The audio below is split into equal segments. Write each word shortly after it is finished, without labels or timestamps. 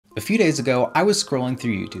A few days ago, I was scrolling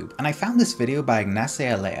through YouTube and I found this video by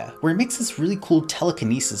Ignacio Alea where he makes this really cool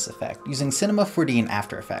telekinesis effect using C4D and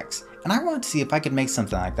After Effects, and I wanted to see if I could make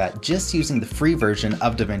something like that just using the free version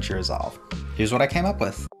of Davinci Resolve. Here's what I came up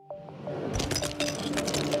with.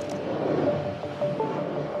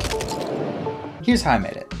 Here's how I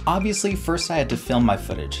made it. Obviously, first I had to film my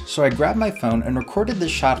footage, so I grabbed my phone and recorded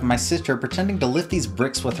this shot of my sister pretending to lift these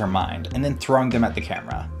bricks with her mind and then throwing them at the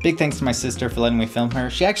camera. Big thanks to my sister for letting me film her.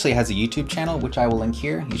 She actually has a YouTube channel, which I will link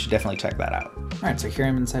here. You should definitely check that out. Alright, so here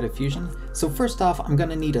I'm inside of Fusion. So first off, I'm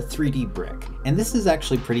gonna need a 3D brick, and this is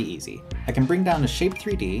actually pretty easy. I can bring down a shape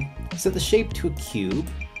 3D, set the shape to a cube,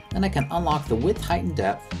 then I can unlock the width, height, and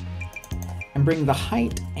depth, and bring the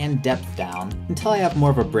height and depth down until I have more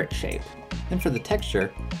of a brick shape. Then for the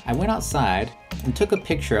texture, I went outside and took a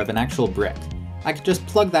picture of an actual brick. I could just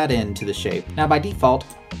plug that into the shape. Now by default,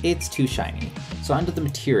 it's too shiny. So under the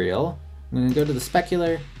material, I'm gonna go to the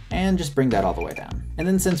specular and just bring that all the way down. And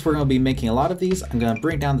then since we're gonna be making a lot of these, I'm gonna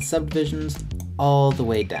bring down the subdivisions all the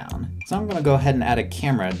way down. So I'm gonna go ahead and add a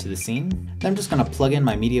camera to the scene. Then I'm just gonna plug in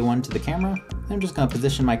my media one to the camera. Then I'm just gonna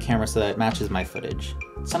position my camera so that it matches my footage.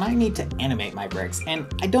 So now I need to animate my bricks, and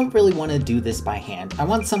I don't really want to do this by hand. I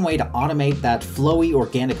want some way to automate that flowy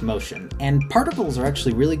organic motion, and particles are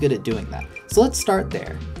actually really good at doing that. So let's start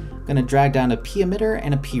there. I'm gonna drag down a P emitter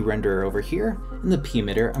and a P renderer over here. In the P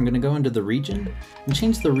emitter, I'm gonna go into the region and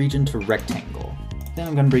change the region to rectangle. Then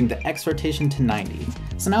I'm gonna bring the X rotation to 90.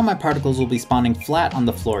 So now my particles will be spawning flat on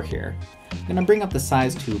the floor here. I'm gonna bring up the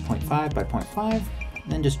size to 0.5 by 0.5,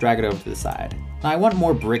 and then just drag it over to the side. Now I want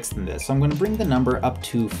more bricks than this, so I'm going to bring the number up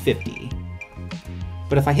to 50.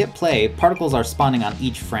 But if I hit play, particles are spawning on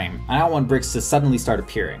each frame. I don't want bricks to suddenly start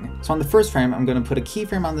appearing. So on the first frame, I'm going to put a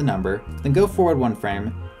keyframe on the number, then go forward one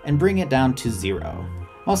frame, and bring it down to 0. I'm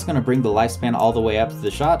also going to bring the lifespan all the way up to the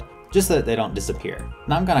shot, just so that they don't disappear.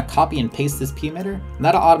 Now I'm going to copy and paste this P emitter, and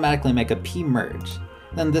that'll automatically make a P merge.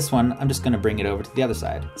 Then this one, I'm just going to bring it over to the other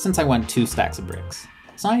side, since I want 2 stacks of bricks.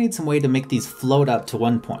 So I need some way to make these float up to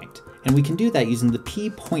one point, and we can do that using the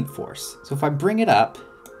P point force. So if I bring it up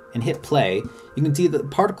and hit play, you can see that the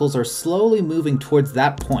particles are slowly moving towards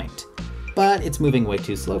that point, but it's moving way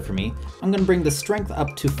too slow for me. I'm going to bring the strength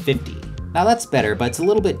up to 50. Now that's better, but it's a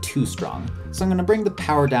little bit too strong. So I'm going to bring the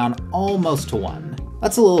power down almost to 1.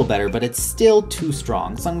 That's a little better, but it's still too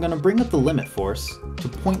strong. So I'm going to bring up the limit force to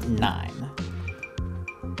 0.9.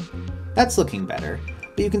 That's looking better.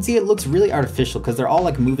 But you can see it looks really artificial because they're all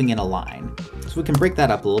like moving in a line. So we can break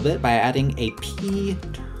that up a little bit by adding a P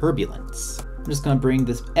turbulence. I'm just going to bring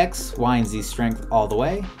this X, Y, and Z strength all the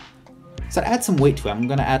way. So to add some weight to it, I'm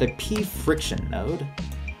going to add a P friction node.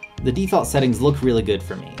 The default settings look really good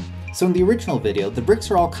for me. So in the original video, the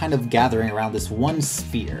bricks are all kind of gathering around this one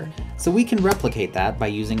sphere. So we can replicate that by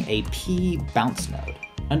using a P bounce node.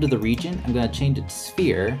 Under the region, I'm going to change it to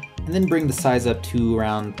sphere, and then bring the size up to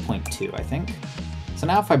around 0.2, I think. So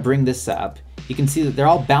now if I bring this up, you can see that they're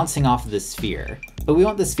all bouncing off of this sphere, but we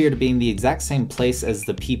want the sphere to be in the exact same place as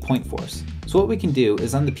the P point force. So what we can do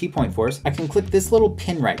is on the P point force, I can click this little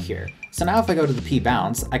pin right here. So now if I go to the P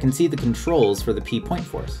bounce, I can see the controls for the P point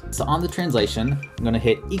force. So on the translation, I'm going to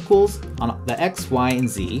hit equals on the X, Y, and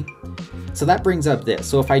Z. So that brings up this.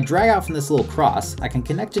 So if I drag out from this little cross, I can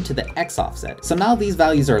connect it to the X offset. So now these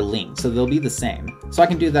values are linked, so they'll be the same. So I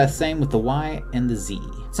can do the same with the Y and the Z.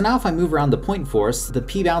 So now if I move around the point force, the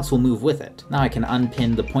P bounce will move with it. Now I can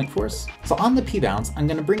unpin the point force. So on the P bounce, I'm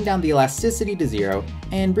going to bring down the elasticity to 0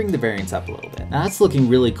 and bring the variance up a little bit. Now that's looking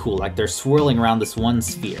really cool, like they're swirling around this one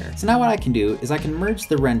sphere. So now what I can do is I can merge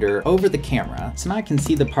the render over the camera. So now I can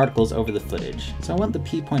see the particles over the footage. So I want the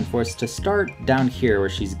P point force to start down here where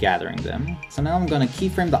she's gathering them. So now I'm going to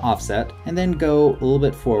keyframe the offset and then go a little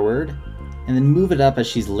bit forward and then move it up as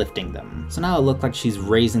she's lifting them. So now it looks like she's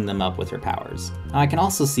raising them up with her powers. Now I can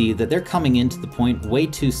also see that they're coming into the point way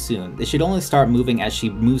too soon. They should only start moving as she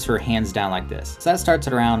moves her hands down like this. So that starts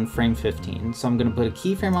at around frame 15. So I'm going to put a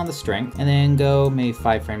keyframe on the strength and then go maybe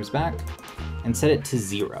 5 frames back and set it to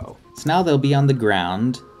 0. So now they'll be on the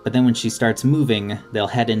ground, but then when she starts moving, they'll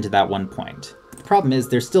head into that one point. The problem is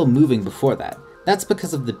they're still moving before that. That's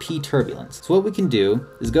because of the P turbulence. So what we can do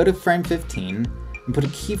is go to frame 15 and put a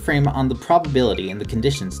keyframe on the probability in the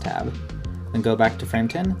conditions tab, then go back to frame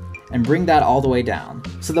 10 and bring that all the way down.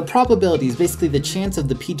 So the probability is basically the chance of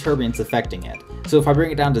the P turbulence affecting it. So if I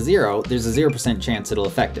bring it down to 0, there's a 0% chance it'll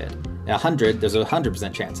affect it. At 100, there's a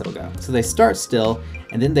 100% chance it'll go. So they start still,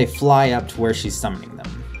 and then they fly up to where she's summoning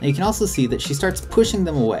them. Now you can also see that she starts pushing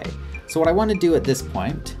them away. So what I want to do at this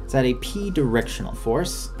point is add a P directional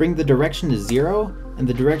force, bring the direction to 0, and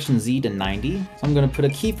the direction Z to 90. So I'm going to put a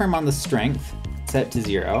keyframe on the strength, set to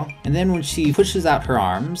 0. And then when she pushes out her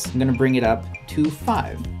arms, I'm gonna bring it up to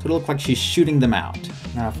 5. So it'll look like she's shooting them out.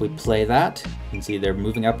 Now if we play that, you can see they're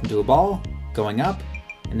moving up into a ball, going up,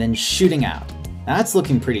 and then shooting out. Now that's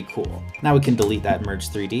looking pretty cool. Now we can delete that merge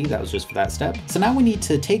 3D, that was just for that step. So now we need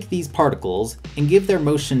to take these particles and give their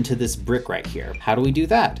motion to this brick right here. How do we do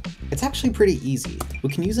that? It's actually pretty easy. We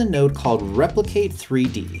can use a node called replicate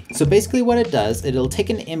 3D. So basically what it does, it'll take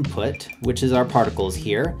an input, which is our particles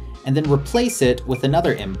here, and then replace it with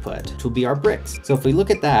another input, which will be our bricks. So if we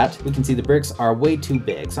look at that, we can see the bricks are way too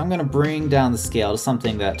big. So I'm gonna bring down the scale to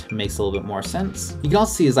something that makes a little bit more sense. You can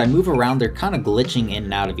also see as I move around, they're kind of glitching in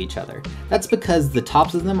and out of each other. That's because the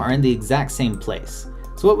tops of them are in the exact same place.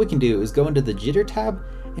 So what we can do is go into the jitter tab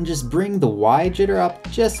and just bring the Y jitter up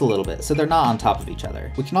just a little bit so they're not on top of each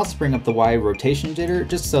other. We can also bring up the Y rotation jitter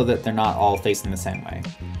just so that they're not all facing the same way.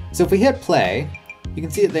 So if we hit play, you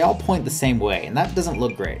can see that they all point the same way, and that doesn't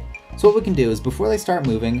look great. So what we can do is before they start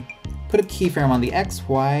moving, put a keyframe on the X,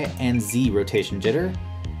 Y, and Z rotation jitter,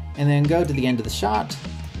 and then go to the end of the shot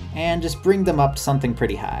and just bring them up to something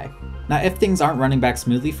pretty high. Now if things aren't running back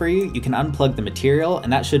smoothly for you, you can unplug the material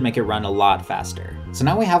and that should make it run a lot faster. So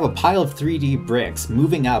now we have a pile of 3D bricks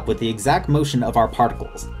moving up with the exact motion of our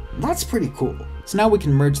particles. That's pretty cool. So now we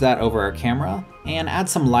can merge that over our camera and add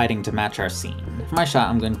some lighting to match our scene. For my shot,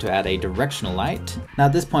 I'm going to add a directional light. Now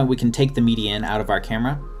at this point, we can take the median out of our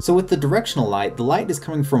camera. So with the directional light, the light is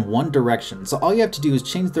coming from one direction. So all you have to do is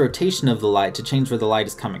change the rotation of the light to change where the light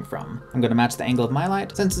is coming from. I'm going to match the angle of my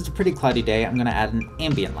light. Since it's a pretty cloudy day, I'm going to add an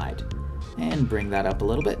ambient light and bring that up a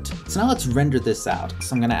little bit. So now let's render this out.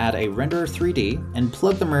 So I'm gonna add a renderer 3D and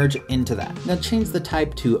plug the merge into that. I'm gonna change the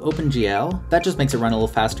type to OpenGL. That just makes it run a little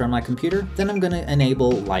faster on my computer. Then I'm gonna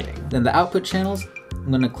enable lighting. Then the output channels, I'm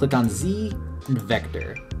gonna click on Z and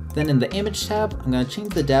vector. Then in the image tab, I'm gonna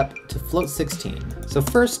change the depth to float 16. So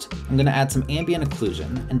first, I'm gonna add some ambient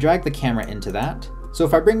occlusion and drag the camera into that. So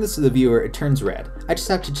if I bring this to the viewer, it turns red. I just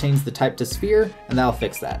have to change the type to sphere and that'll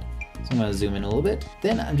fix that. So I'm going to zoom in a little bit.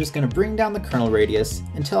 Then I'm just going to bring down the kernel radius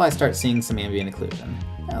until I start seeing some ambient occlusion.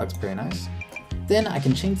 That looks pretty nice. Then I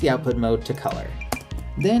can change the output mode to color.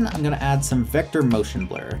 Then I'm going to add some vector motion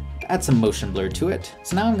blur. Add some motion blur to it.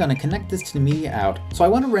 So now I'm going to connect this to the media out. So I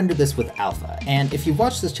want to render this with alpha. And if you've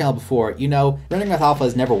watched this channel before, you know rendering with alpha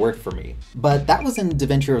has never worked for me. But that was in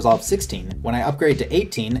Davinci Resolve 16. When I upgraded to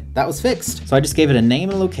 18, that was fixed. So I just gave it a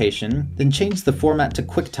name and location, then changed the format to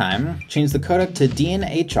QuickTime, changed the codec to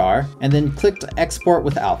DNHR, and then clicked export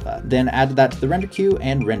with alpha. Then added that to the render queue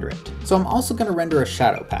and render it. So I'm also going to render a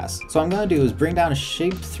shadow pass. So what I'm going to do is bring down a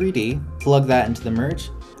shape 3D, plug that into the merge.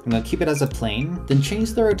 I'm going to keep it as a plane, then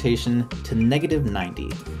change the rotation to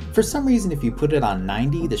 -90. For some reason, if you put it on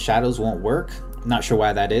 90, the shadows won't work. I'm not sure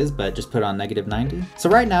why that is, but just put it on -90. So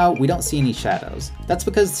right now, we don't see any shadows. That's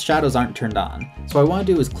because the shadows aren't turned on. So what I want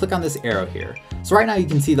to do is click on this arrow here. So right now you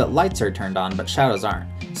can see that lights are turned on, but shadows aren't.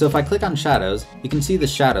 So if I click on shadows, you can see the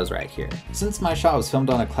shadows right here. Since my shot was filmed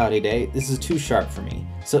on a cloudy day, this is too sharp for me.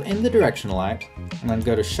 So in the directional light, I'm going to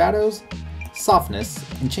go to shadows, softness,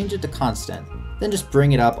 and change it to constant. Then just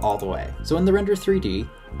bring it up all the way. So in the render 3D,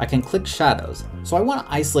 I can click shadows. So I want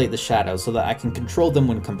to isolate the shadows so that I can control them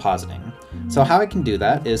when compositing. So how I can do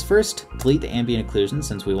that is first delete the ambient occlusion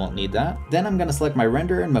since we won't need that. Then I'm going to select my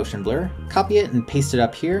render and motion blur, copy it and paste it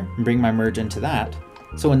up here and bring my merge into that.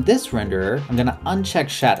 So in this renderer, I'm going to uncheck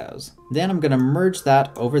shadows. Then I'm going to merge that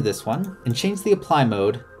over this one and change the apply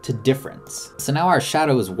mode to difference. So now our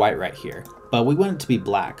shadow is white right here, but we want it to be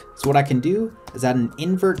black. So what I can do is add an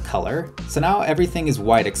invert color. So now everything is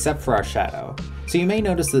white except for our shadow. So you may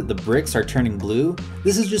notice that the bricks are turning blue.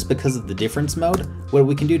 This is just because of the difference mode. What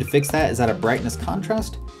we can do to fix that is add a brightness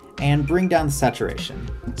contrast and bring down the saturation.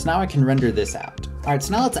 So now I can render this out. All right,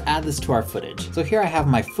 so now let's add this to our footage. So here I have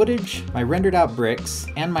my footage, my rendered out bricks,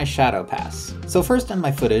 and my shadow pass. So first in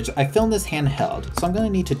my footage, I filmed this handheld, so I'm gonna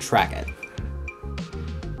need to track it.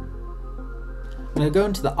 I'm going to go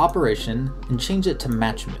into the operation and change it to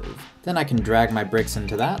match move. Then I can drag my bricks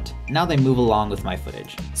into that. Now they move along with my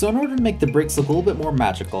footage. So in order to make the bricks look a little bit more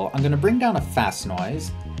magical, I'm going to bring down a fast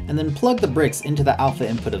noise and then plug the bricks into the alpha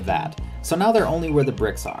input of that. So now they're only where the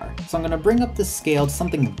bricks are. So I'm going to bring up the scale to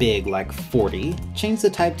something big like 40, change the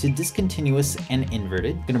type to discontinuous and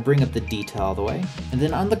inverted. I'm going to bring up the detail all the way. And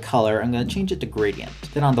then on the color, I'm going to change it to gradient.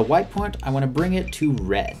 Then on the white point, I want to bring it to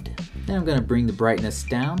red. Then I'm going to bring the brightness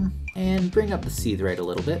down and bring up the seethe rate a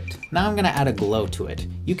little bit. Now I'm going to add a glow to it.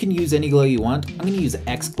 You can use any glow you want. I'm going to use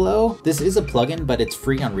X Glow. This is a plugin, but it's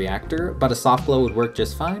free on Reactor, but a soft glow would work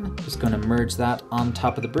just fine. Just going to merge that on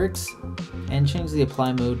top of the bricks and change the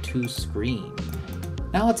apply mode to screen.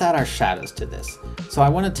 Now let's add our shadows to this. So I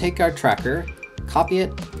want to take our tracker, copy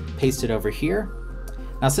it, paste it over here,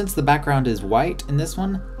 Now since the background is white in this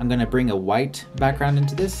one, I'm going to bring a white background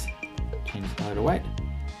into this, change the color to white,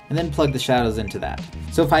 and then plug the shadows into that.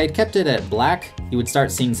 So if I had kept it at black, you would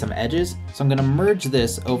start seeing some edges. So I'm going to merge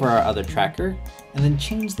this over our other tracker and then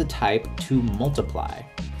change the type to multiply.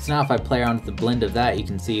 So now if I play around with the blend of that, you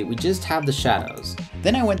can see we just have the shadows.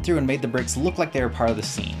 Then I went through and made the bricks look like they were part of the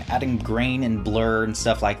scene, adding grain and blur and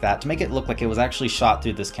stuff like that to make it look like it was actually shot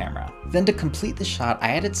through this camera. Then to complete the shot, I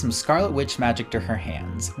added some Scarlet Witch magic to her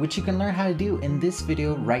hands, which you can learn how to do in this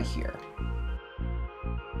video right here.